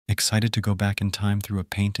Excited to go back in time through a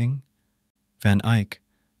painting? Van Eyck,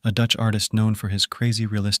 a Dutch artist known for his crazy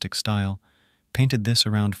realistic style, painted this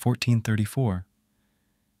around 1434.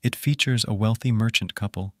 It features a wealthy merchant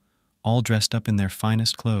couple, all dressed up in their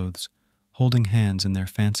finest clothes, holding hands in their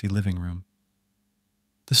fancy living room.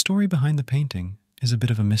 The story behind the painting is a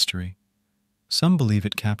bit of a mystery. Some believe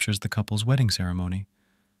it captures the couple's wedding ceremony.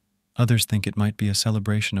 Others think it might be a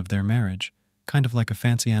celebration of their marriage, kind of like a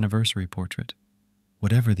fancy anniversary portrait.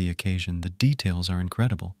 Whatever the occasion, the details are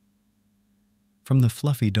incredible. From the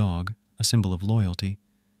fluffy dog, a symbol of loyalty,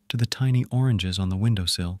 to the tiny oranges on the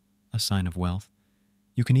windowsill, a sign of wealth,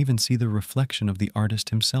 you can even see the reflection of the artist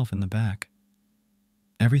himself in the back.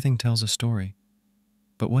 Everything tells a story.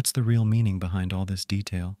 But what's the real meaning behind all this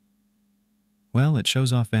detail? Well, it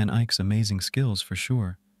shows off Van Eyck's amazing skills for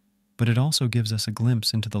sure, but it also gives us a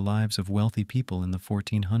glimpse into the lives of wealthy people in the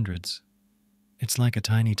 1400s. It's like a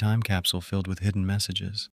tiny time capsule filled with hidden messages.